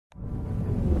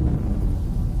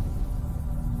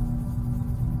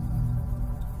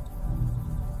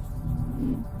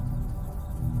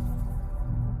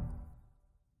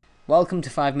Welcome to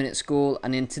 5 Minute School,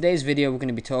 and in today's video we're going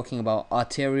to be talking about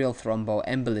arterial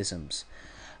thromboembolisms.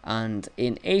 And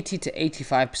in 80 to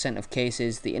 85% of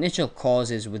cases, the initial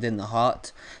cause is within the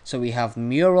heart. So we have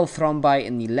mural thrombi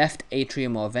in the left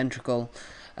atrium or ventricle,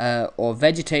 or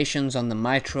vegetations on the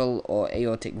mitral or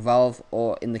aortic valve,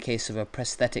 or in the case of a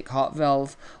prosthetic heart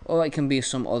valve, or it can be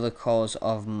some other cause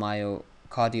of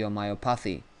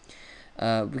cardiomyopathy.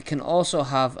 We can also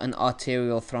have an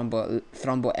arterial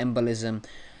thromboembolism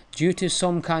due to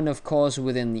some kind of cause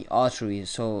within the artery.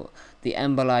 So the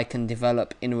emboli can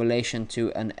develop in relation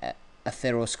to an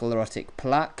atherosclerotic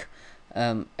plaque,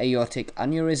 aortic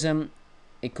aneurysm.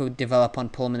 It could develop on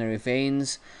pulmonary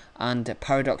veins, and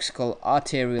paradoxical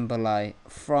arterial emboli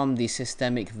from the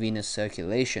systemic venous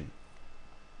circulation.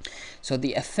 So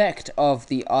the effect of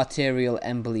the arterial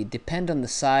emboli depend on the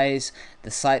size,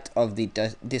 the site of the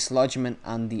dislodgement,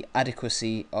 and the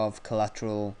adequacy of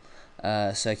collateral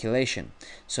circulation.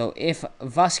 So if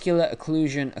vascular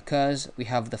occlusion occurs, we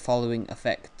have the following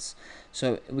effects.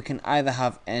 So we can either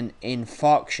have an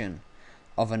infarction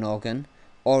of an organ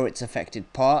or its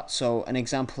affected part. So an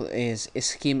example is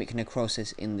ischemic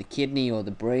necrosis in the kidney or the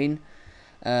brain.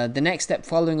 The next step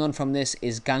following on from this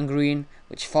is gangrene,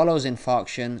 which follows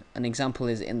infarction. An example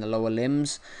is in the lower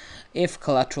limbs, if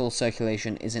collateral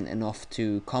circulation isn't enough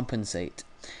to compensate.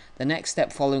 The next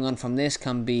step following on from this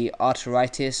can be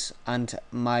arteritis and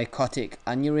myocardic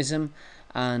aneurysm,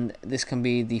 and this can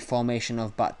be the formation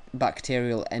of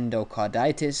bacterial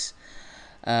endocarditis.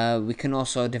 We can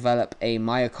also develop a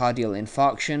myocardial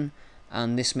infarction,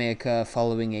 and this may occur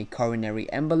following a coronary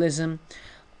embolism.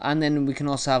 And then we can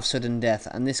also have sudden death,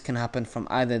 and this can happen from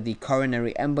either the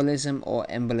coronary embolism or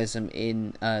embolism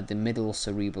in the middle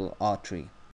cerebral artery.